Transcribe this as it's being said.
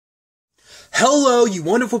Hello, you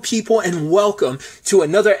wonderful people, and welcome to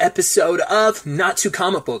another episode of Not Too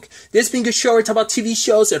Comic Book. This being a show where I talk about TV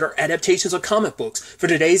shows that are adaptations of comic books. For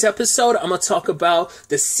today's episode, I'm going to talk about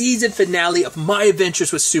the season finale of My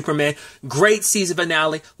Adventures with Superman. Great season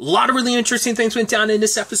finale. A lot of really interesting things went down in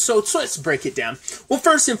this episode, so let's break it down. Well,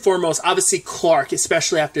 first and foremost, obviously Clark,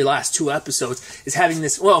 especially after the last two episodes, is having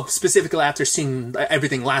this, well, specifically after seeing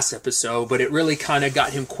everything last episode, but it really kind of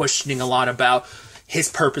got him questioning a lot about his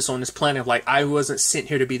purpose on this planet. Like, I wasn't sent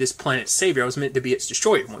here to be this planet's savior. I was meant to be its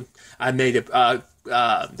destroyer. I made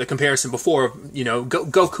the comparison before of,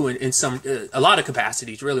 Goku in some, a lot of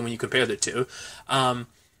capacities, really, when you compare the two. But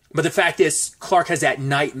the fact is, Clark has that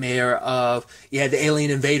nightmare of, the alien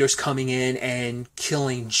invaders coming in and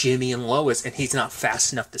killing Jimmy and Lois, and he's not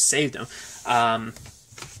fast enough to save them.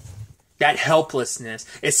 That helplessness,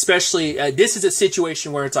 especially, this is a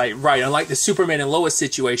situation where it's like, right, unlike the Superman and Lois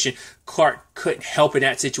situation, Clark couldn't help in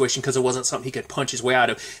that situation because it wasn't something he could punch his way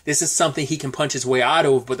out of. This is something he can punch his way out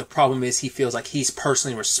of, but the problem is he feels like he's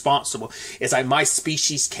personally responsible. It's like, my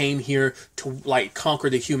species came here to, like,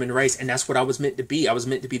 conquer the human race, and that's what I was meant to be. I was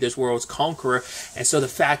meant to be this world's conqueror, and so the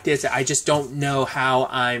fact is that I just don't know how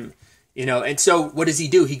I'm, and so what does he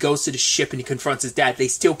do? He goes to the ship and he confronts his dad. They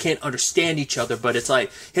still can't understand each other, but it's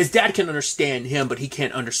like, his dad can understand him, but he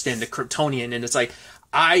can't understand the Kryptonian. And it's like,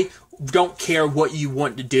 I don't care what you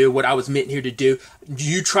want to do, what I was meant here to do.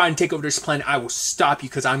 You try and take over this planet, I will stop you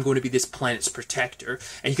because I'm going to be this planet's protector.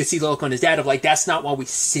 And you can see the look on his dad of like, that's not why we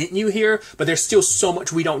sent you here, but there's still so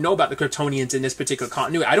much we don't know about the Kryptonians in this particular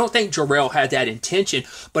continuity. I don't think Jor-El had that intention,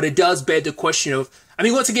 but it does beg the question of, I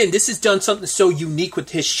mean, once again, this has done something so unique with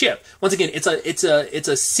his ship. Once again, it's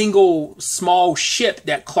a single small ship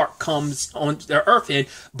that Clark comes on the Earth in,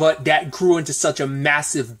 but that grew into such a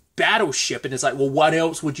massive battleship. And it's like, well, what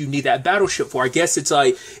else would you need that battleship for? I guess it's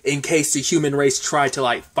like, in case the human race tried to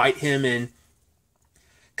like fight him, and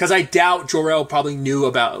because I doubt Jor-El probably knew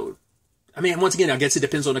about, I mean, once again, I guess it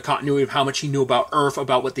depends on the continuity of how much he knew about Earth,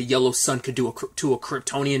 about what the yellow sun could do to a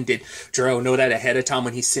Kryptonian. Did Jor-El know that ahead of time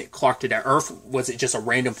when he sent Clark to that Earth? Was it just a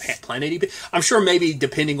random planet? I'm sure maybe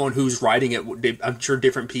depending on who's writing it, I'm sure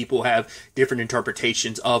different people have different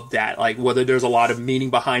interpretations of that. Like whether there's a lot of meaning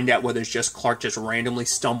behind that, whether it's just Clark just randomly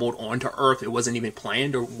stumbled onto Earth, it wasn't even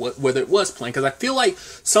planned, or whether it was planned. Because I feel like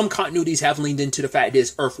some continuities have leaned into the fact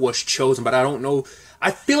that Earth was chosen, but I don't know. I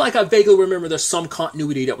feel like I vaguely remember there's some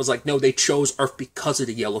continuity that was like, no, they chose Earth because of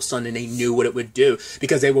the yellow sun and they knew what it would do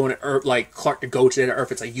because they wanted Earth, like Clark to go to that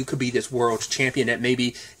Earth. It's like, you could be this world's champion, that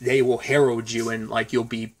maybe they will herald you and like you'll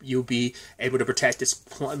be able to protect this,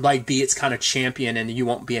 like be its kind of champion, and you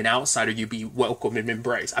won't be an outsider. You'll be welcomed and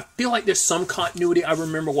embraced. I feel like there's some continuity I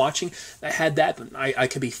remember watching that had that, but I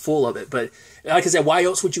could be full of it. But like I said, why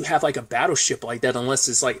else would you have like a battleship like that unless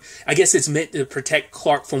it's like, I guess it's meant to protect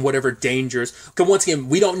Clark from whatever dangers. Because once again,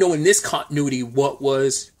 we don't know in this continuity what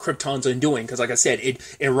was Krypton's undoing. Because like I said,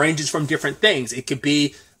 it ranges from different things. It could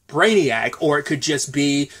be Brainiac, or it could just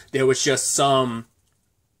be there was just some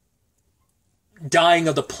dying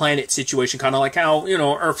of the planet situation. Kind of like how,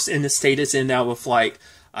 Earth's in the state it's in now with like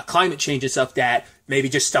climate change and stuff, that maybe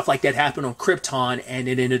just stuff like that happened on Krypton and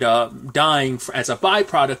it ended up dying as a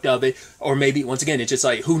byproduct of it. Or maybe, once again, it's just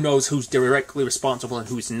like, who knows who's directly responsible and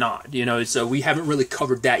who's not, so we haven't really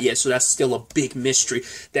covered that yet. So that's still a big mystery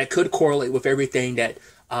that could correlate with everything that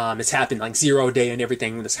has happened, like Zero Day and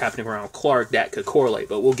everything that's happening around Clark. That could correlate,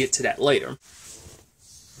 but we'll get to that later.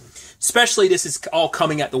 Especially, this is all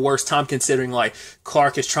coming at the worst time, considering like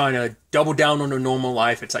Clark is trying to double down on a normal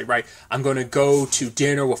life. It's like, right, I'm going to go to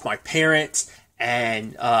dinner with my parents,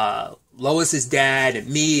 and Lois's dad and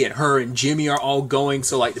me and her and Jimmy are all going.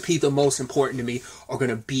 So like the people most important to me are going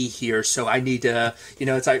to be here. So I need to,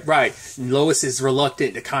 it's like, right. Lois is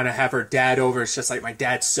reluctant to kind of have her dad over. It's just like, my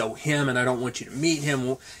dad's so him and I don't want you to meet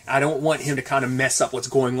him. I don't want him to kind of mess up what's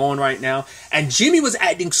going on right now. And Jimmy was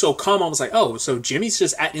acting so calm. I was like, oh, so Jimmy's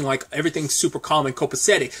just acting like everything's super calm and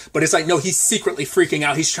copacetic. But it's like, no, he's secretly freaking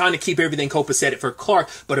out. He's trying to keep everything copacetic for Clark.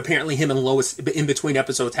 But apparently him and Lois in between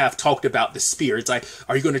episodes have talked about the spear. It's like,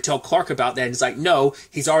 are you going to tell Clark about that? And it's like, no,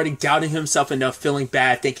 he's already doubting himself enough, feeling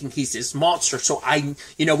bad, thinking he's this monster. So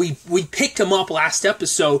we picked him up last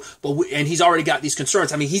episode, and he's already got these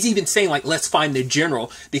concerns. I mean, he's even saying like, let's find the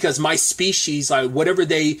general, because my species, like whatever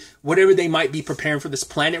they might be preparing for this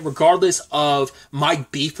planet, regardless of my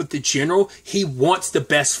beef with the general, he wants the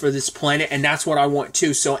best for this planet, and that's what I want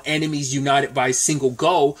too. So enemies united by a single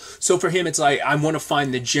goal. So for him, it's like, I want to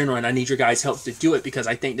find the general, and I need your guys' help to do it, because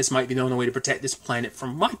I think this might be the only way to protect this planet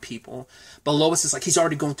from my people. emotional. But Lois is like, he's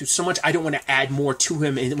already going through so much. I don't want to add more to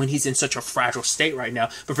him when he's in such a fragile state right now.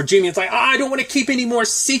 But for Jimmy, it's like, I don't want to keep any more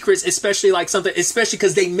secrets, especially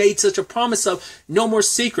because they made such a promise of no more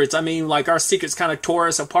secrets. I mean, like, our secrets kind of tore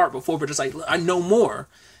us apart before, but it's like, I know more.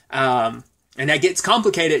 And that gets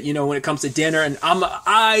complicated, you know, when it comes to dinner. And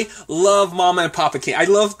I love Mama and Papa King. I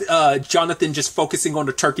love Jonathan just focusing on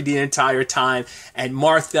the turkey the entire time. And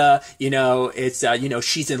Martha, you know, it's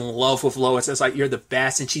she's in love with Lois. It's like, you're the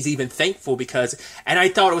best, and she's even thankful because. And I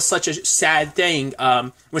thought it was such a sad thing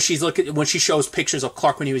when she shows pictures of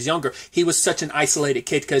Clark when he was younger. He was such an isolated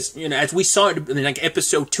kid because, you know, as we saw it in like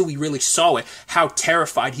episode 2, we really saw it, how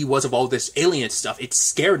terrified he was of all this alien stuff. It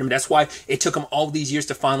scared him. That's why it took him all these years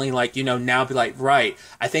to finally, like, you know, now be like, right,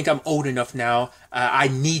 I think I'm old enough now. I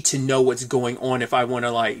need to know what's going on if I want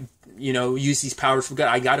to, like, you know, use these powers for good.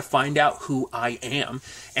 I got to find out who I am.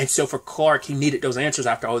 And so for Clark, he needed those answers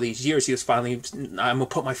after all these years. He was finally, I'm going to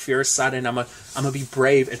put my fear aside and I'm going to be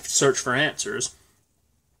brave and search for answers.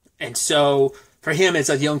 And so for him as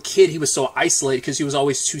a young kid, he was so isolated because he was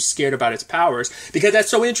always too scared about his powers. Because that's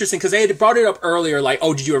so interesting because they had brought it up earlier, like,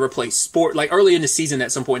 oh, did you ever play sport? Like, early in the season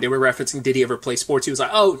at some point, they were referencing, did he ever play sports? He was like,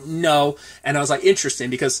 oh, no. And I was like, interesting,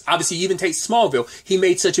 because obviously you even take Smallville. He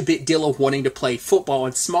made such a big deal of wanting to play football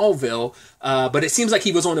in Smallville. But it seems like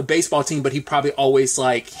he was on a baseball team, but he probably always,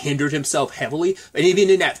 like, hindered himself heavily. And even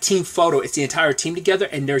in that team photo, it's the entire team together,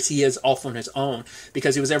 and there he is off on his own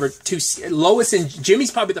because he was ever too. Lois and Jimmy's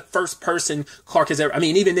probably the first person Clark has ever. I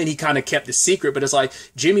mean, even then he kind of kept the secret, but it's like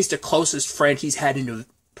Jimmy's the closest friend he's had in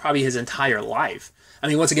probably his entire life. I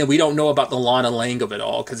mean, once again, we don't know about the Lana Lang of it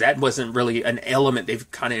all because that wasn't really an element they've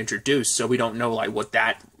kind of introduced, so we don't know, like,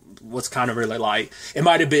 what's kind of really like. It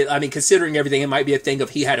might have been, I mean, considering everything, it might be a thing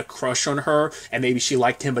of he had a crush on her and maybe she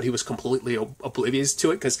liked him, but he was completely oblivious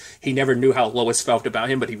to it because he never knew how Lois felt about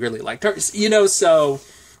him, but he really liked her. You know, so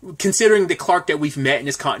considering the Clark that we've met in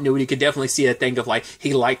his continuity, you could definitely see a thing of, like,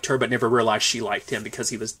 he liked her but never realized she liked him because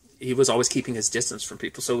he was always keeping his distance from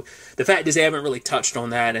people. So the fact is they haven't really touched on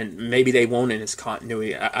that, and maybe they won't in his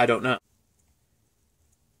continuity. I don't know.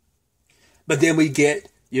 But then we get,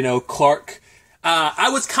 you know, Clark. I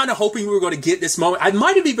was kind of hoping we were going to get this moment. I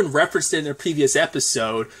might have even referenced it in a previous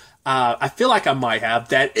episode. I feel like I might have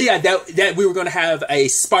that we were going to have a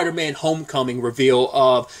Spider-Man Homecoming reveal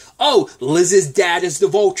of, oh, Liz's dad is the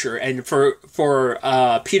Vulture, and for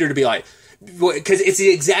Peter to be like, because it's the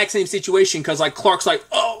exact same situation. Because, like, Clark's like,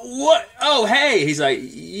 oh, what? Oh, hey. He's like,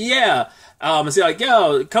 yeah. It's like,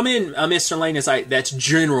 yo, come in, Mr. Lane. It's like, that's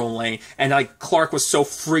General Lane. And, like, Clark was so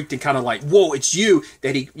freaked and kind of like, whoa, it's you,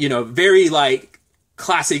 that he, you know, very, like,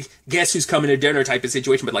 classic guess who's coming to dinner type of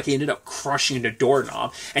situation, but, like, he ended up crushing the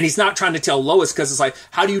doorknob. And he's not trying to tell Lois because it's like,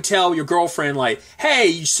 how do you tell your girlfriend, like,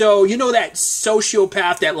 hey, so you know that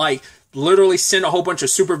sociopath that, like, literally sent a whole bunch of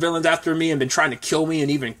supervillains after me and been trying to kill me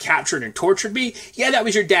and even captured and tortured me? Yeah, that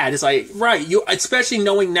was your dad. It's like, right, you, especially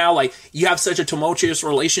knowing now, like, you have such a tumultuous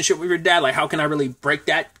relationship with your dad, like, how can I really break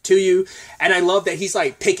that to you? And I love that he's,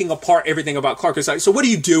 like, picking apart everything about Clark. It's like, so what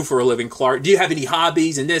do you do for a living, Clark? Do you have any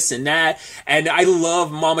hobbies and this and that? And I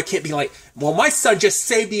love Mama Kent being like, well, my son just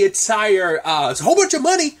saved the entire a whole bunch of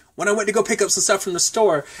money when I went to go pick up some stuff from the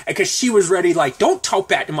store, and because she was ready, like, don't talk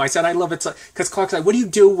back to my son. I love it because Clark's like, what do you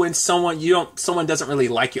do when someone doesn't really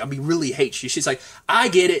like you? I mean, really hates you. She's like, I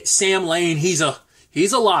get it, Sam Lane, he's a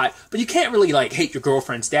lot, but you can't really, like, hate your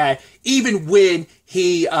girlfriend's dad, even when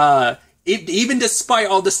he even despite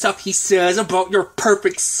all the stuff he says about your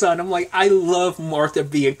perfect son. I'm like, I love Martha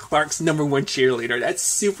being Clark's #1 cheerleader. That's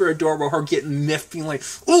super adorable. Her getting miffed, being like,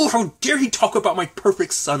 oh, how dare he talk about my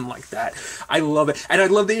perfect son like that. I love it. And I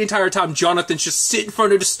love the entire time Jonathan's just sitting in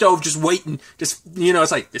front of the stove, just waiting. Just, you know,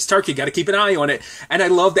 it's like, this turkey, got to keep an eye on it. And I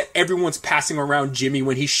love that everyone's passing around Jimmy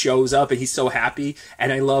when he shows up and he's so happy.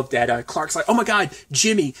 And I love that Clark's like, oh my God,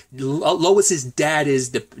 Jimmy, Lois's dad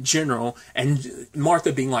is the general. And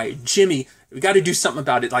Martha being like, Jimmy, we got to do something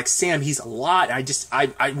about it. Like, Sam, he's a lot. I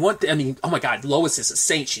mean, oh my God, Lois is a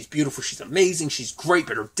saint. She's beautiful. She's amazing. She's great.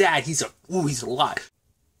 But her dad, he's a lot.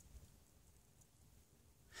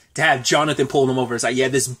 To have Jonathan pulling him over, it's like, yeah,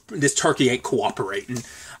 this turkey ain't cooperating.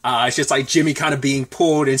 It's just like Jimmy kind of being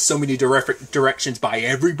pulled in so many directions by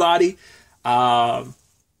everybody.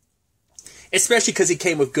 Especially because he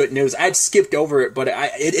came with good news. I'd skipped over it, but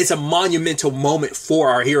it's a monumental moment for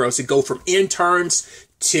our heroes to go from interns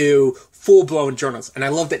to full-blown journalists. And I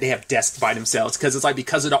love that they have desks by themselves, because it's like,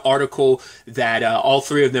 because of the article that all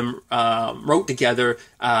three of them wrote together,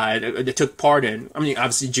 they took part in. I mean,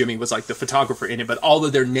 obviously Jimmy was like the photographer in it, but all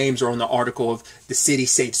of their names are on the article of the city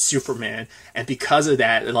saved Superman. And because of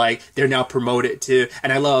that, like, they're now promoted to,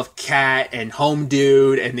 and I love Cat and Home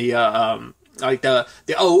Dude and the like the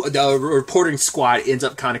reporting squad ends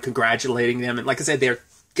up kind of congratulating them, and like I said, they're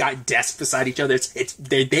got desks beside each other.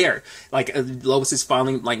 They're there. Like Lois is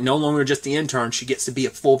finally like no longer just the intern; she gets to be a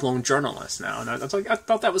full-blown journalist now. And I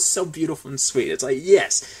thought that was so beautiful and sweet. It's like,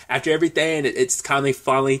 yes, after everything, it's kind of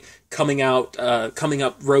finally coming up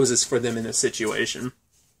roses for them in this situation.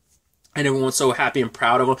 And everyone's so happy and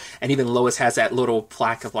proud of them. And even Lois has that little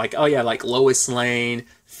plaque of like, oh yeah, like Lois Lane,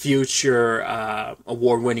 future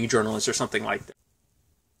award-winning journalist or something like that.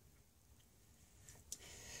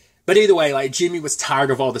 But either way, like Jimmy was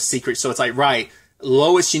tired of all the secrets. So it's like, right,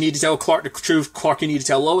 Lois, you need to tell Clark the truth. Clark, you need to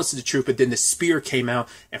tell Lois the truth. But then the spear came out.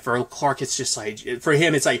 And for Clark, it's just like, for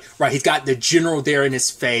him, it's like, right, he's got the general there in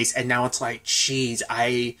his face. And now it's like, geez,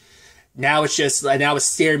 now it's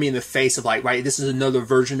staring me in the face of like, right, this is another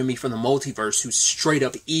version of me from the multiverse who's straight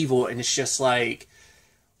up evil. And it's just like,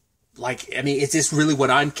 I mean, is this really what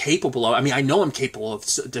I'm capable of? I mean, I know I'm capable of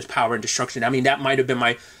the power and destruction. I mean, that might have been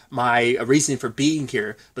my reasoning for being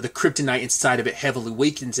here, but the kryptonite inside of it heavily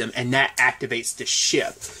weakens him, and that activates the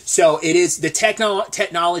ship. So it is, the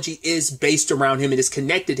technology is based around him, it is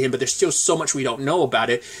connected to him, but there's still so much we don't know about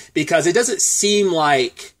it, because it doesn't seem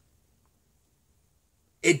like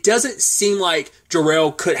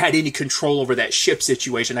Jor-El had any control over that ship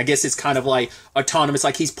situation. I guess it's kind of like autonomous,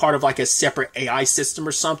 like he's part of like a separate AI system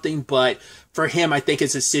or something. But for him, I think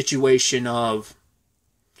it's a situation of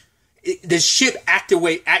the ship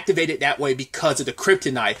activated that way because of the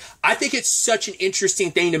kryptonite. I think it's such an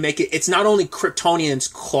interesting thing to make it. It's not only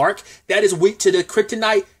Kryptonians Clark that is weak to the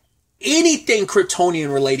kryptonite. Anything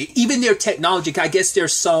Kryptonian related, even their technology. I guess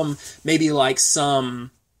there's some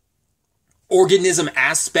organism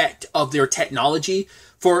aspect of their technology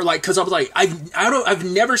for like, because I was like, I've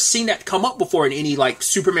never seen that come up before in any like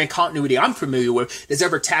Superman continuity I'm familiar with that's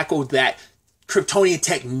ever tackled that Kryptonian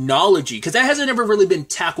technology, because that hasn't ever really been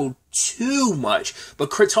tackled too much. But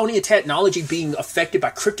Kryptonian technology being affected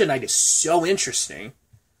by kryptonite is so interesting.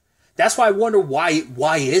 That's why I wonder why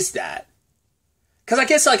is that? Because I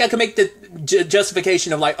guess like I could make the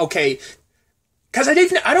justification of like, okay, because I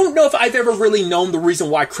don't know if I've ever really known the reason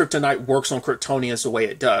why kryptonite works on Kryptonians the way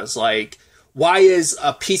it does. Like, why is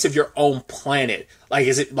a piece of your own planet,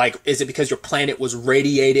 is it because your planet was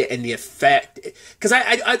radiated and the effect? Because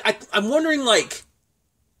I'm wondering, like,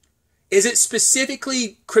 is it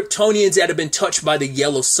specifically Kryptonians that have been touched by the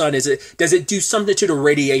yellow sun? Does it do something to the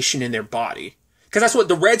radiation in their body? Because that's what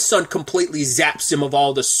the red sun completely zaps them of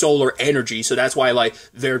all the solar energy. So that's why, like,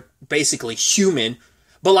 they're basically human.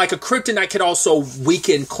 But like a kryptonite could also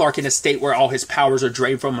weaken Clark in a state where all his powers are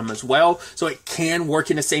drained from him as well. So it can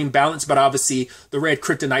work in the same balance, but obviously the red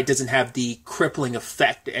kryptonite doesn't have the crippling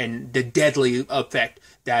effect and the deadly effect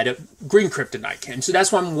that green kryptonite can. So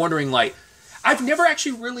that's why I'm wondering, like, I've never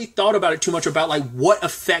actually really thought about it too much about like what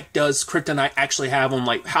effect does kryptonite actually have on,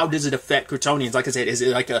 like, how does it affect Kryptonians? Like I said, is it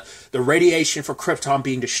like the radiation for Krypton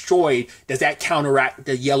being destroyed, does that counteract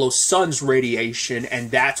the yellow sun's radiation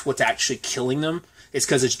and that's what's actually killing them? It's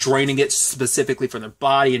because it's draining it specifically from their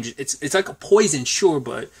body, and it's like a poison, sure,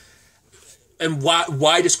 but and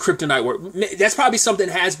why does kryptonite work? That's probably something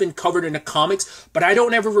that has been covered in the comics, but I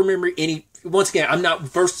don't ever remember any. Once again, I'm not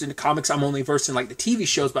versed in the comics. I'm only versed in like the TV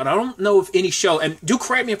shows, but I don't know if any show, and do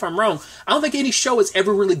correct me if I'm wrong, I don't think any show has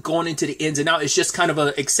ever really gone into the ins and outs. It's just kind of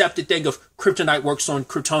a accepted thing of kryptonite works on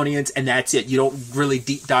Kryptonians, and that's it. You don't really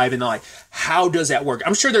deep dive into like, how does that work?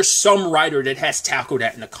 I'm sure there's some writer that has tackled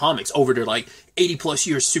that in the comics over the like 80 plus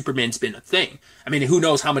years Superman's been a thing. I mean, who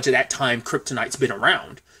knows how much of that time kryptonite's been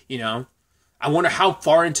around, you know? I wonder how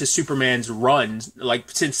far into Superman's run, like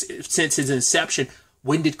since his inception,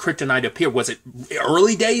 when did kryptonite appear? Was it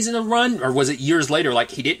early days in the run, or was it years later?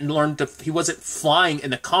 Like he wasn't flying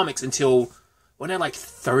in the comics until, wasn't it like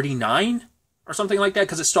 39 or something like that?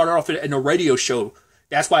 Because it started off in a radio show.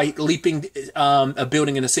 That's why leaping a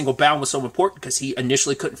building in a single bound was so important, because he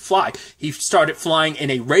initially couldn't fly. He started flying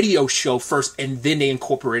in a radio show first, and then they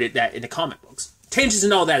incorporated that in the comic books. Tangents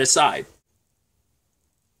and all that aside.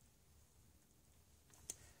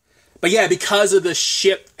 But yeah, because of the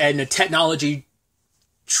ship and the technology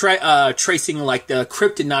tracing like the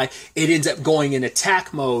kryptonite, it ends up going in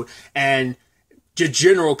attack mode, and the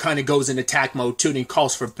general kind of goes in attack mode too, and he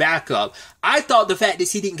calls for backup. I thought the fact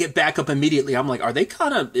is he didn't get backup immediately. I'm like,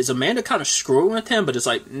 is Amanda kind of screwing with him? But it's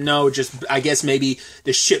like, no, just, I guess maybe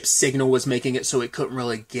the ship's signal was making it so it couldn't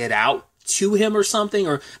really get out to him or something,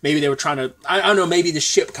 or maybe they were trying to, I don't know, maybe the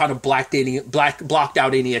ship kind of blocked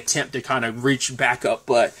out any attempt to kind of reach backup.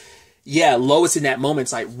 But yeah, Lois in that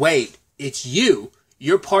moment's like, wait, it's you.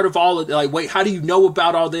 You're part of all of, like, wait, how do you know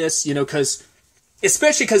about all this? You know,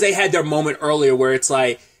 especially because they had their moment earlier where it's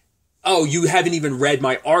like, oh, you haven't even read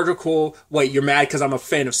my article. Wait, you're mad because I'm a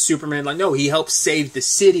fan of Superman? Like, no, he helped save the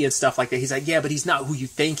city and stuff like that. He's like, yeah, but he's not who you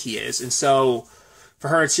think he is. And so for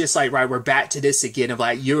her, it's just like, right, we're back to this again of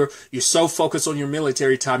like, you're so focused on your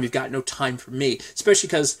military time, you've got no time for me. Especially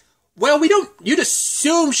because, well, you'd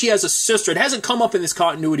assume she has a sister. It hasn't come up in this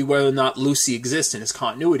continuity whether or not Lucy exists in this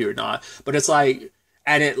continuity or not. But it's like,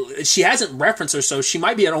 she hasn't referenced her, so she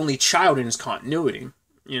might be an only child in this continuity,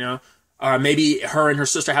 you know? Maybe her and her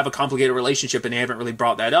sister have a complicated relationship and they haven't really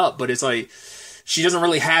brought that up, but it's like, she doesn't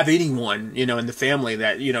really have anyone, you know, in the family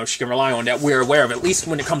that, you know, she can rely on that we're aware of, at least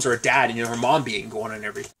when it comes to her dad and, you know, her mom being gone and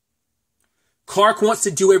everything. Clark wants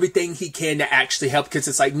to do everything he can to actually help because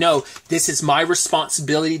it's like, no, this is my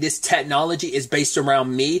responsibility. This technology is based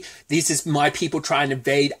around me. This is my people trying to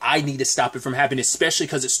invade. I need to stop it from happening, especially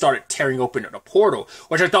because it started tearing open a portal,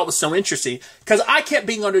 which I thought was so interesting because I kept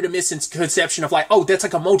being under the misconception of like, oh, that's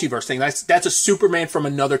like a multiverse thing. That's a Superman from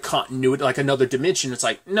another continuity, like another dimension. It's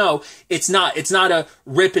like, no, it's not. It's not a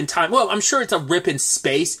rip in time. Well, I'm sure it's a rip in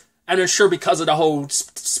space. And I'm sure because of the whole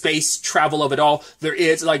space travel of it all, there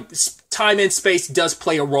is like time and space does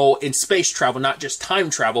play a role in space travel, not just time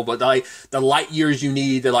travel, but like the light years you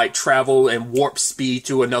need to like travel and warp speed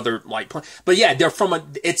to another like planet. But yeah, they're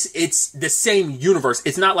from it's the same universe.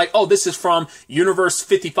 It's not like, oh, this is from universe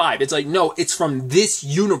 55. It's like, no, it's from this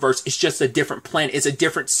universe. It's just a different planet. It's a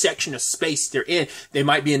different section of space they're in. They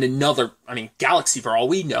might be in another, galaxy for all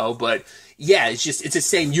we know, but yeah, it's the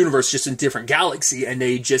same universe, just in different galaxy, and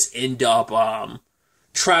they just end up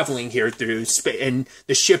traveling here through space, and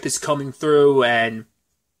the ship is coming through, and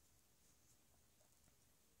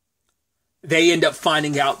they end up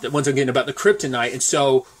finding out that once again about the kryptonite, and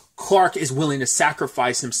so Clark is willing to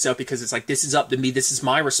sacrifice himself because it's like, this is up to me, this is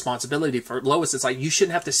my responsibility. For Lois, it's like, you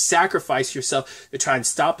shouldn't have to sacrifice yourself to try and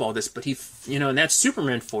stop all this, but he, and that's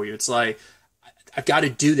Superman for you. It's like, I've got to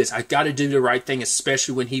do this. I've got to do the right thing,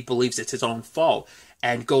 especially when he believes it's his own fault.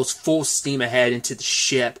 And goes full steam ahead into the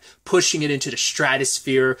ship, pushing it into the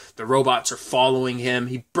stratosphere. The robots are following him.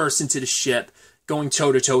 He bursts into the ship, going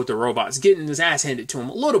toe-to-toe with the robots, getting his ass handed to him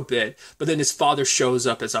a little bit. But then his father shows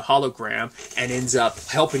up as a hologram and ends up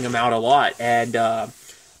helping him out a lot. And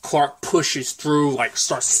Clark pushes through, like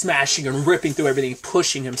starts smashing and ripping through everything,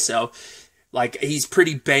 pushing himself. Like, he's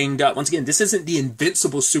pretty banged up. Once again, this isn't the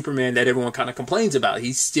invincible Superman that everyone kind of complains about.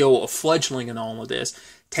 He's still a fledgling in all of this,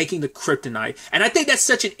 taking the kryptonite. And I think that's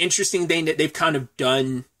such an interesting thing that they've kind of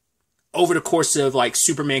done over the course of, like,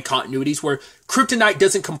 Superman continuities, where kryptonite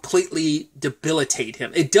doesn't completely debilitate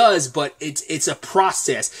him. It does, but it's a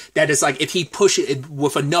process that is like, if he pushes it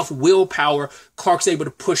with enough willpower, Clark's able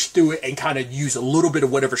to push through it and kind of use a little bit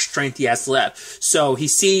of whatever strength he has left. So he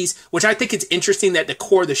sees, which I think it's interesting that the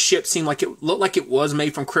core of the ship seemed like it looked like it was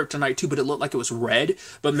made from kryptonite too, but it looked like it was red.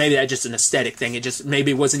 But maybe that's just an aesthetic thing.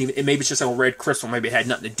 Maybe it's just a red crystal. Maybe it had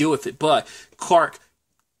nothing to do with it. But Clark,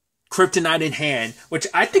 kryptonite in hand, which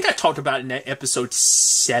I think I talked about in that episode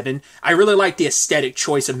 7. I really like the aesthetic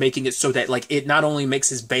choice of making it so that, like, it not only makes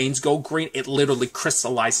his veins go green, it literally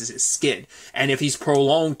crystallizes his skin. And if he's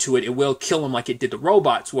prolonged to it, it will kill him like it did the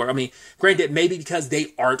robots were. Granted, maybe because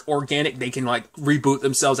they aren't organic, they can, like, reboot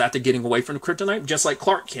themselves after getting away from the kryptonite, just like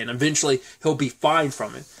Clark can. Eventually, he'll be fine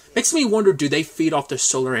from it. Makes me wonder, do they feed off their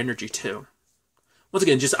solar energy too? Once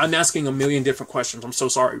again, I'm asking a million different questions. I'm so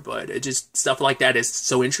sorry, but it just, stuff like that is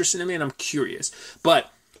so interesting to me, and I'm curious. But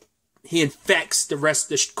he infects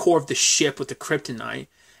the core of the ship with the kryptonite,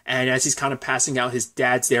 and as he's kind of passing out, his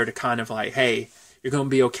dad's there to kind of like, hey, you're going to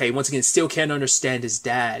be okay. Once again, still can't understand his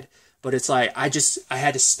dad, but it's like, I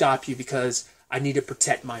had to stop you because I need to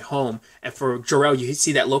protect my home. And for Jor-El, you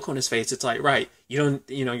see that look on his face. It's like, right,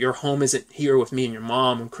 your home isn't here with me and your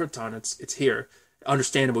mom and Krypton. It's here.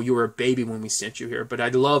 Understandable, you were a baby when we sent you here, but I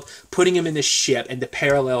love putting him in this ship and the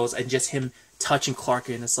parallels and just him touching Clark,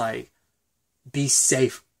 and it's like, be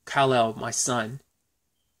safe, Kal-El, my son,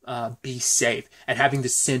 be safe, and having to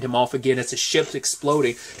send him off again as the ship's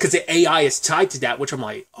exploding, because the AI is tied to that, which I'm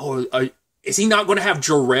like, is he not going to have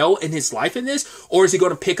Jor-El in his life in this, or is he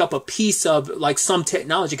going to pick up a piece of, like, some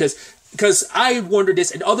technology, because I wondered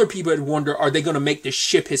this, and other people had wondered, are they going to make this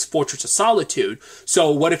ship his fortress of solitude?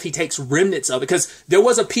 So what if he takes remnants of it? Because there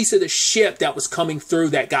was a piece of the ship that was coming through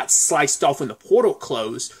that got sliced off when the portal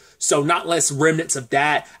closed. So not less remnants of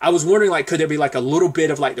that. I was wondering, like, could there be like a little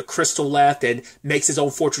bit of like the crystal left and makes his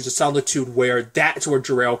own fortress of solitude where that's where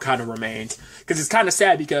Jor-El kind of remains? Because it's kind of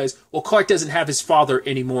sad because, well, Clark doesn't have his father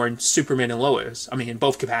anymore in Superman and Lois. In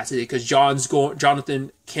both capacity, because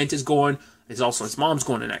Jonathan Kent is gone. Also, his mom's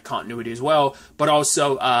going in that continuity as well. But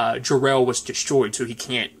also, Jor-El was destroyed, so he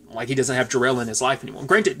doesn't have Jor-El in his life anymore.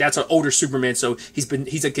 Granted, that's an older Superman, so he's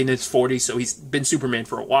like in his 40s, so he's been Superman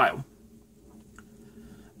for a while.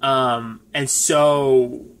 And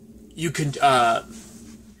so you can,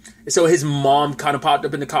 so his mom kind of popped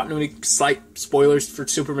up in the continuity. Slight spoilers for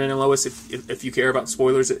Superman and Lois, if you care about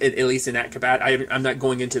spoilers, at least in that capacity. I'm not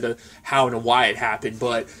going into the how and why it happened,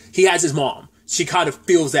 but he has his mom. She kind of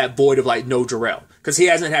fills that void of like no Jor-El, because he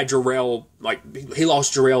hasn't had Jor-El, like he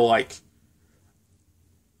lost Jor-El like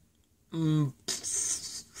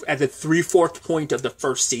at the 3/4 point of the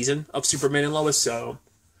first season of Superman and Lois. So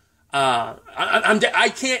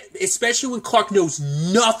I can't, especially when Clark knows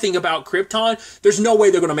nothing about Krypton. There's no way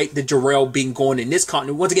they're going to make the Jor-El being gone in this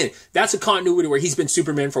continuity. Once again, that's a continuity where he's been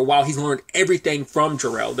Superman for a while. He's learned everything from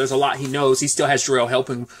Jor-El. There's a lot he knows. He still has Jor-El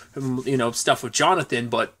helping him, stuff with Jonathan,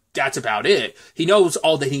 but that's about it. He knows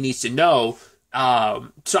all that he needs to know.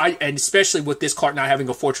 And especially with this Clark not having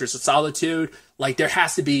a Fortress of Solitude, like there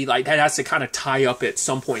has to be like that has to kind of tie up at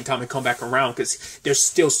some point in time and come back around, because there's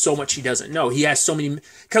still so much he doesn't know. He has so many,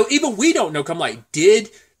 cause even we don't know. I'm like, did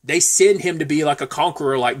they send him to be like a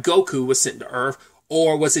conqueror like Goku was sent to Earth,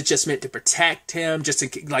 or was it just meant to protect him? Just to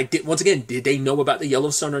like, once again, did they know about the Yellow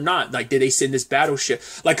Sun or not? Like, did they send this battleship?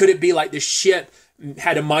 Like, could it be like the ship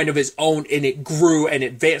had a mind of its own and it grew and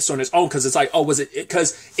advanced on its own? Because it's like, oh, was it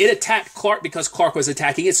because it attacked Clark because Clark was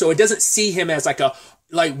attacking it? So it doesn't see him as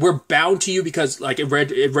like we're bound to you because like it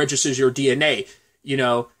registers your DNA.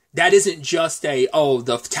 That isn't just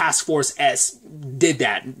the Task Force S did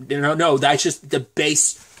that. No, that's just the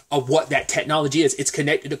base of what that technology is. It's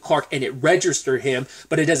connected to Clark and it registered him,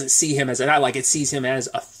 but it doesn't see him as it sees him as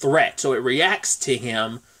a threat. So it reacts to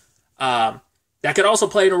him. That could also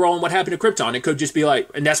play a role in what happened to Krypton. It could just be like,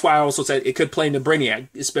 and that's why I also said it could play into Brainiac,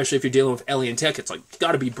 especially if you're dealing with alien tech. It's like, it's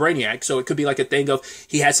got to be Brainiac. So it could be like a thing of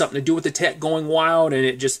he had something to do with the tech going wild, and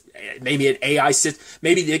it just, maybe an AI system,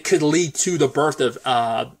 maybe it could lead to the birth of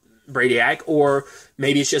Brainiac, or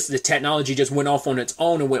maybe it's just the technology just went off on its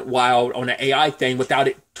own and went wild on an AI thing without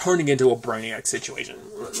it turning into a Brainiac situation.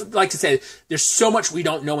 Like I said, there's so much we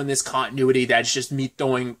don't know in this continuity that it's just me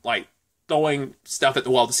throwing stuff at the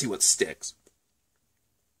wall to see what sticks.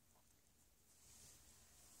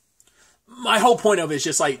 My whole point of it is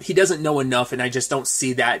just like he doesn't know enough, and I just don't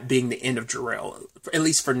see that being the end of Jor-El, at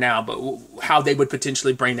least for now. But how they would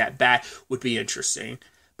potentially bring that back would be interesting.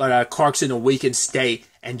 But Clark's in a weakened state,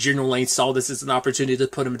 and General Lane saw this as an opportunity to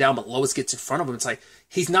put him down, but Lois gets in front of him. It's like,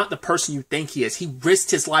 he's not the person you think he is. He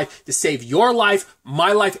risked his life to save your life,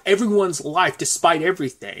 my life, everyone's life, despite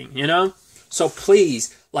everything, So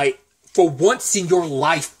please, like, for once in your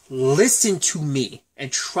life, listen to me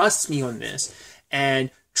and trust me on this. And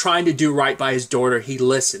trying to do right by his daughter, he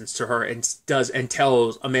listens to her and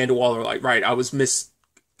tells Amanda Waller, like, right, I was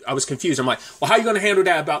confused. I'm like, well, how are you going to handle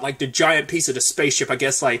that about like the giant piece of the spaceship? I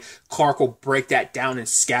guess like Clark will break that down and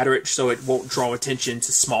scatter it so it won't draw attention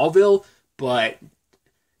to Smallville. But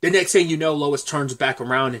the next thing you know, Lois turns back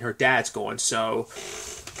around and her dad's going. So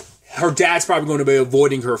her dad's probably going to be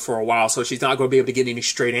avoiding her for a while. So she's not going to be able to get any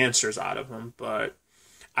straight answers out of him. But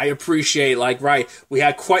I appreciate, like, right, we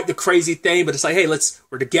had quite the crazy thing, but it's like, hey,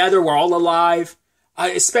 we're together, we're all alive.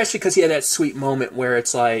 Especially because he had that sweet moment where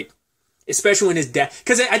it's like, especially when his dad,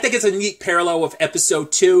 because I think it's a neat parallel of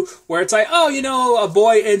episode 2, where it's like, a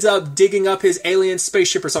boy ends up digging up his alien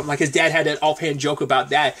spaceship or something. Like his dad had that offhand joke about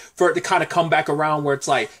that, for it to kind of come back around where it's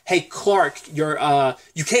like, hey, Clark,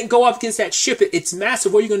 you can't go up against that ship. It's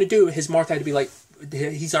massive. What are you going to do? His Martha had to be like,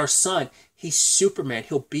 he's our son. He's Superman.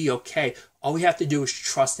 He'll be okay. All we have to do is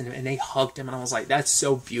trust in him. And they hugged him. And I was like, that's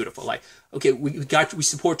so beautiful. Like, okay, we got you. We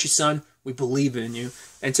support you, son. We believe in you.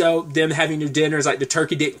 And so them having their dinners, like the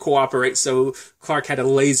turkey didn't cooperate. So Clark had to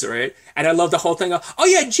laser it. And I love the whole thing of, oh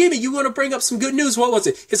yeah, Jimmy, you want to bring up some good news? What was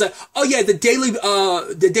it? He's like, oh yeah, the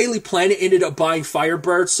Daily Planet ended up buying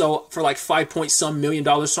Firebird. So for like $5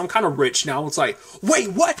 million. So I'm kind of rich now. It's like, wait,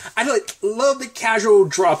 what? I love the casual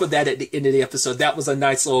drop of that at the end of the episode. That was a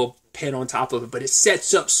nice little pin on top of it, but it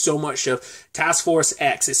sets up so much of Task Force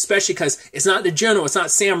X, especially because it's not the General, it's not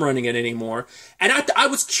Sam running it anymore. And I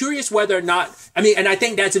was curious whether or not, and I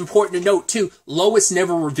think that's important to note too, Lois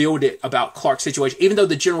never revealed it about Clark's situation, even though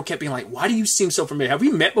the General kept being like, why do you seem so familiar? Have we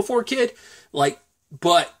met before, kid? Like,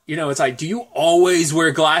 but, it's like, do you always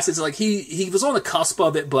wear glasses? Like, he was on the cusp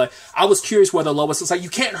of it, but I was curious whether Lois was like, you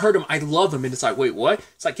can't hurt him, I love him. And it's like, wait, what?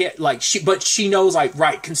 It's like, yeah, like, she knows, like,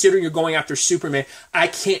 right, considering you're going after Superman, I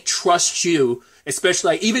can't trust you,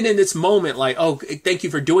 especially, like, even in this moment, like, oh, thank you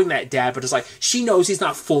for doing that, Dad, but it's like, she knows he's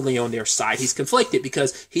not fully on their side. He's conflicted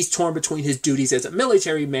because he's torn between his duties as a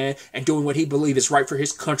military man and doing what he believes is right for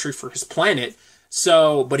his country, for his planet.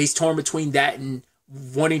 So, but he's torn between that and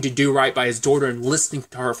wanting to do right by his daughter and listening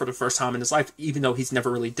to her for the first time in his life, even though he's never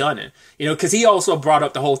really done it. You know, because he also brought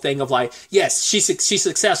up the whole thing of like, yes, she's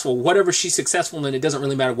successful. Whatever she's successful in, it doesn't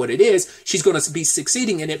really matter what it is. She's going to be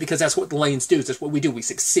succeeding in it because that's what the Lanes do. That's what we do. We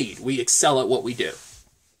succeed. We excel at what we do.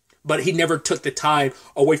 But he never took the time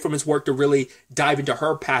away from his work to really dive into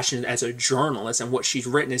her passion as a journalist and what she's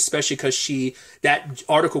written, especially because that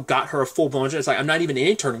article got her a full-blown, it's like, I'm not even an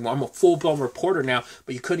intern anymore, I'm a full-blown reporter now,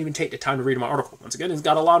 but you couldn't even take the time to read my article. Once again, he's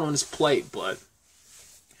got a lot on his plate, But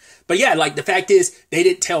yeah, like the fact is, they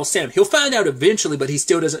didn't tell Sam. He'll find out eventually, but he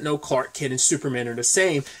still doesn't know Clark Kent and Superman are the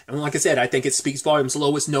same. And like I said, I think it speaks volumes.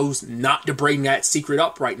 Lois knows not to bring that secret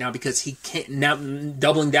up right now because he can't, now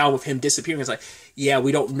doubling down with him disappearing. It's like, yeah,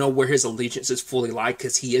 we don't know where his allegiance is fully like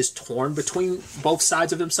because he is torn between both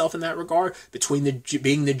sides of himself in that regard, between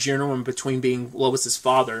being the general and between being Lois's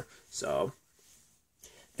father. So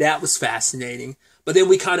that was fascinating. But then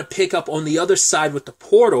we kind of pick up on the other side with the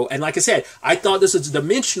portal. And like I said, I thought this was a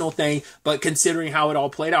dimensional thing, but considering how it all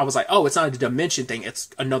played out, I was like, oh, it's not a dimension thing. It's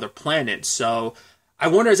another planet. So I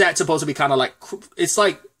wonder, is that supposed to be kind of like, it's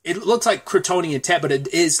like, it looks like Kryptonian tech, but it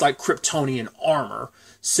is like Kryptonian armor.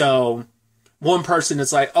 So one person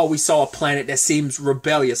is like, oh, we saw a planet that seems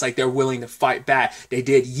rebellious, like they're willing to fight back. They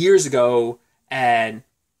did years ago, and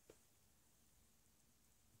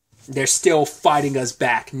they're still fighting us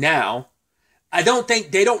back now. I don't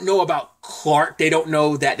think they don't know about Clark. They don't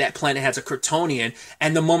know that that planet has a Kryptonian.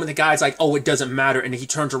 And the moment the guy's like, oh, it doesn't matter. And he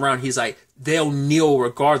turns around, he's like, they'll kneel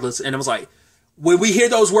regardless. And I was like, when we hear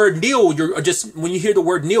those words kneel, when you hear the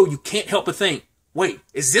word kneel, you can't help but think, wait,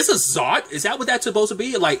 is this a Zod? Is that what that's supposed to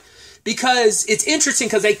be? Like, because it's interesting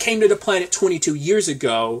because they came to the planet 22 years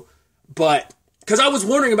ago, but because I was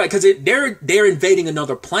wondering about, because they're invading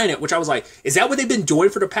another planet, which I was like, is that what they've been doing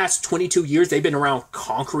for the past 22 years? They've been around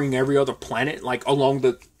conquering every other planet, like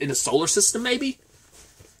in the solar system, maybe?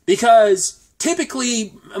 Because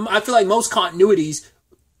typically, I feel like most continuities,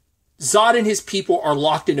 Zod and his people are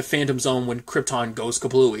locked in the Phantom Zone when Krypton goes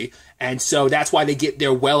kablooey. And so that's why they get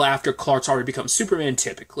there well after Clark's already become Superman,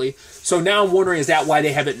 typically. So now I'm wondering, is that why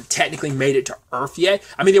they haven't technically made it to Earth yet?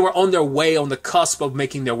 I mean, they were on their way, on the cusp of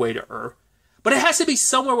making their way to Earth. But it has to be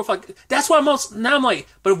somewhere with, like, that's why now I'm like,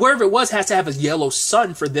 but wherever it was has to have a yellow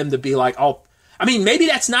sun for them to be like, oh, I mean, maybe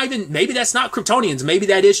that's not Kryptonians. Maybe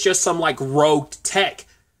that is just some, like, rogue tech.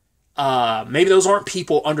 Maybe those aren't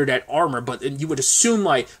people under that armor, but you would assume,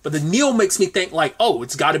 like, but the Neil makes me think, like, oh,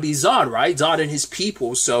 it's got to be Zod, right? Zod and his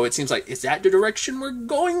people. So it seems like, is that the direction we're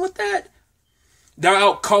going with that? They're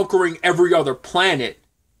out conquering every other planet.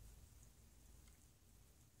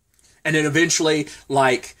 And then eventually,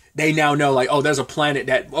 like, they now know, like, oh, there's a planet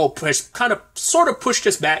that, sort of pushed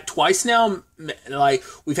us back twice now. Like,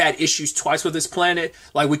 we've had issues twice with this planet.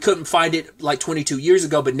 Like, we couldn't find it, like, 22 years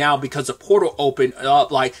ago, but now because the portal opened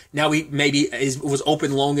up, like, now it was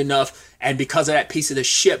open long enough, and because of that piece of the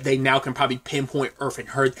ship, they now can probably pinpoint Earth and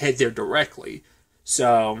head there directly.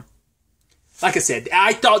 So, like I said,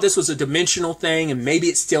 I thought this was a dimensional thing, and maybe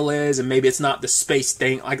it still is, and maybe it's not the space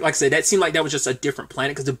thing. Like I said, that seemed like that was just a different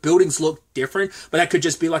planet, because the buildings look different, but that could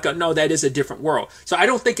just be like, no, that is a different world. So I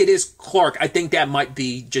don't think it is Clark. I think that might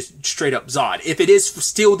be just straight up Zod. If it is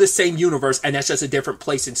still the same universe, and that's just a different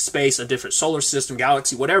place in space, a different solar system,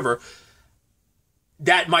 galaxy, whatever,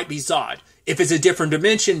 that might be Zod. If it's a different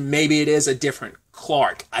dimension, maybe it is a different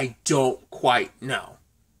Clark. I don't quite know.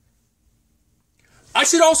 I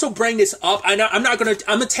should also bring this up. I'm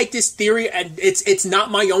gonna take this theory, and it's not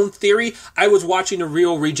my own theory. I was watching the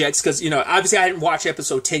Real Rejects because, obviously I hadn't watched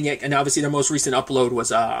episode 10 yet, and obviously their most recent upload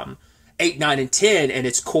was 8, 9, and 10, and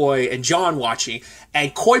it's Coy and John watching.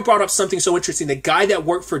 And Coy brought up something so interesting. The guy that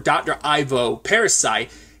worked for Dr. Ivo Parasite,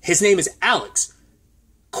 his name is Alex.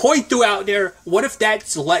 Coy threw out there, what if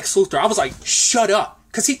that's Lex Luthor? I was like, shut up.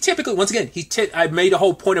 Because he typically, once again, I made a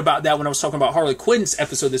whole point about that when I was talking about Harley Quinn's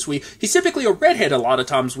episode this week. He's typically a redhead a lot of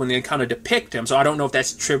times when they kind of depict him. So I don't know if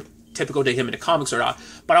that's typical to him in the comics or not.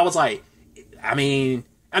 But I was like, I mean,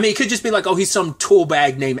 it could just be like, oh, he's some tool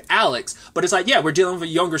bag named Alex. But it's like, yeah, we're dealing with a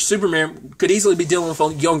younger Superman. Could easily be dealing with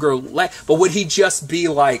a younger Lex. But would he just be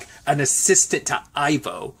like an assistant to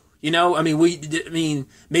Ivo?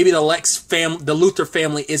 Maybe the Lex family, the Luthor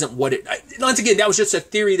family isn't what it, once again, that was just a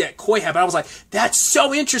theory that Coy had, but I was like, that's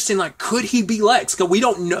so interesting. Like, could he be Lex? Cause we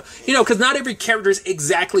don't know, cause not every character is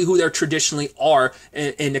exactly who they traditionally are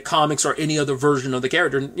in the comics or any other version of the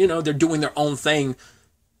character. They're doing their own thing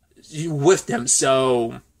with them.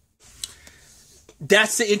 So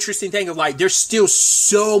that's the interesting thing of, like, there's still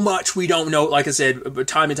so much we don't know. Like I said,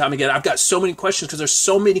 time and time again, I've got so many questions because there's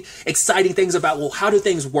so many exciting things about, well, how do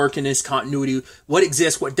things work in this continuity? What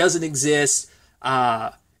exists? What doesn't exist?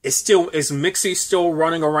 Is Mixie still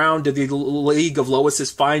running around? Did the League of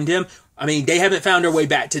Loises find him? I mean, they haven't found their way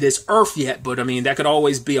back to this Earth yet, but I mean, that could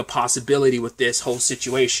always be a possibility with this whole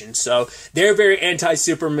situation. So they're very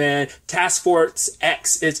anti-Superman. Task Force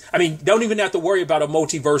X don't even have to worry about a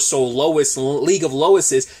multiversal League of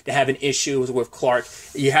Loises to have an issue with Clark.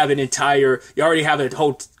 You already have a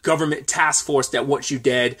whole government task force that wants you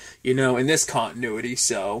dead, in this continuity.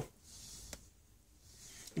 So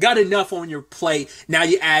got enough on your plate. Now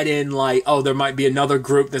you add in there might be another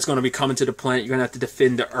group that's going to be coming to the planet. You're going to have to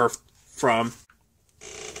defend the Earth from.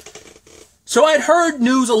 So I'd heard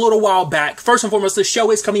news a little while back. First and foremost, the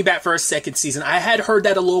show is coming back for a second season. I had heard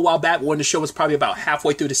that a little while back when the show was probably about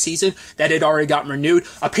halfway through the season that it already got renewed.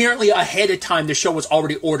 Apparently ahead of time, the show was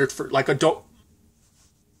already ordered for adult.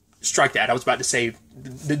 Strike that. I was about to say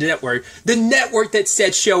the network. The network that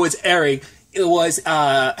said show is airing. It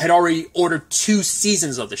had already ordered 2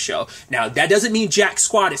 seasons of the show. Now, that doesn't mean jack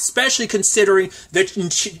squat, especially considering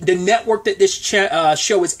the network that this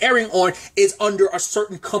show is airing on is under a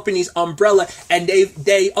certain company's umbrella, and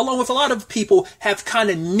they, along with a lot of people, have kind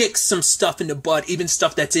of nicked some stuff in the bud, even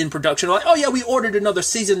stuff that's in production. Like, oh yeah, we ordered another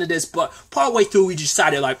season of this, but partway through we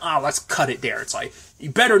decided let's cut it there. It's like, you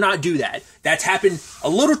better not do that. That's happened a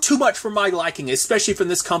little too much for my liking, especially from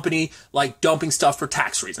this company, dumping stuff for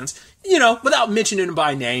tax reasons. Without mentioning them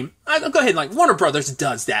by name, I'll go ahead and Warner Brothers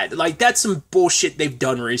does that. That's some bullshit they've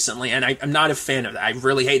done recently, and I'm not a fan of that. I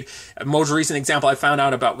really hate. A most recent example I found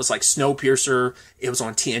out about was Snowpiercer. It was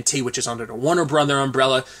on TNT, which is under the Warner Brother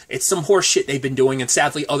umbrella. It's some horse shit they've been doing, and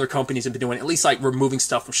sadly other companies have been doing, at least removing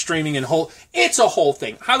stuff from streaming and it's a whole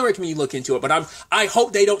thing. Highly recommend you look into it, but I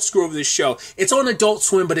hope they don't screw over this show. It's on Adult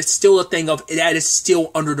Swim, but it's still a thing of that is still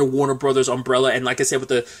under the Warner Brothers umbrella, and like I said with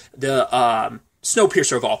the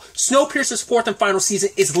Snowpiercer of all. Snowpiercer's 4th and final season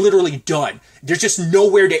is literally done. There's just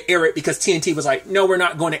nowhere to air it because TNT was like, no, we're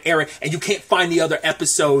not going to air it, and you can't find the other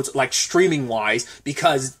episodes streaming wise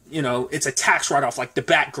because it's a tax write-off like the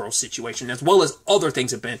Batgirl situation, as well as other things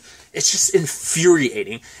have been. It's just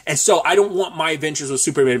infuriating, and so I don't want my Adventures with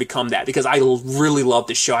Superman to become that, because I really love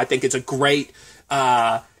this show. I think it's a great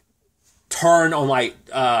turn on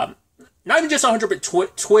not even just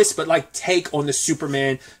 100% twist, but take on the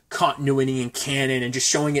Superman continuity and canon, and just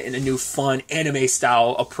showing it in a new fun anime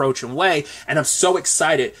style approach and way. And I'm so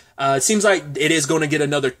excited. It seems like it is going to get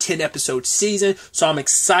another 10 episode season, so I'm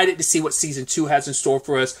excited to see what season 2 has in store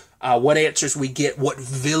for us, what answers we get, what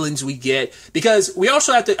villains we get, because we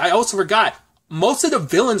also I also forgot, most of the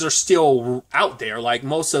villains are still out there,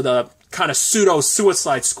 most of the kind of pseudo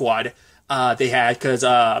Suicide Squad they had, because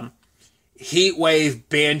Heatwave,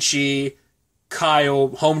 Banshee, Kyle,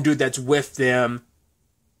 home dude that's with them,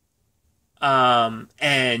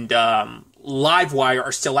 and Livewire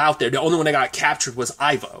are still out there. The only one that got captured was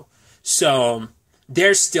Ivo. So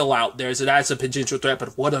they're still out there. So that's a potential threat.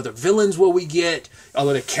 But what other villains will we get?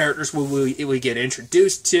 Other characters will we get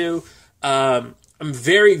introduced to? I'm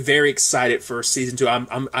very, very excited for season 2.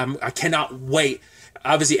 I cannot wait.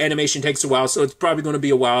 Obviously, animation takes a while, so it's probably going to be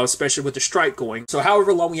a while, especially with the strike going. So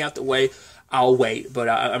however long we have to wait, I'll wait. But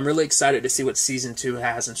I'm really excited to see what season 2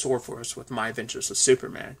 has in store for us with My Adventures with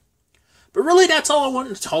Superman. But really, that's all I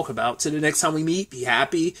wanted to talk about. So the next time we meet, be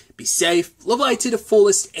happy, be safe, live life to the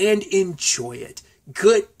fullest, and enjoy it.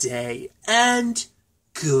 Good day, and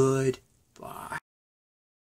good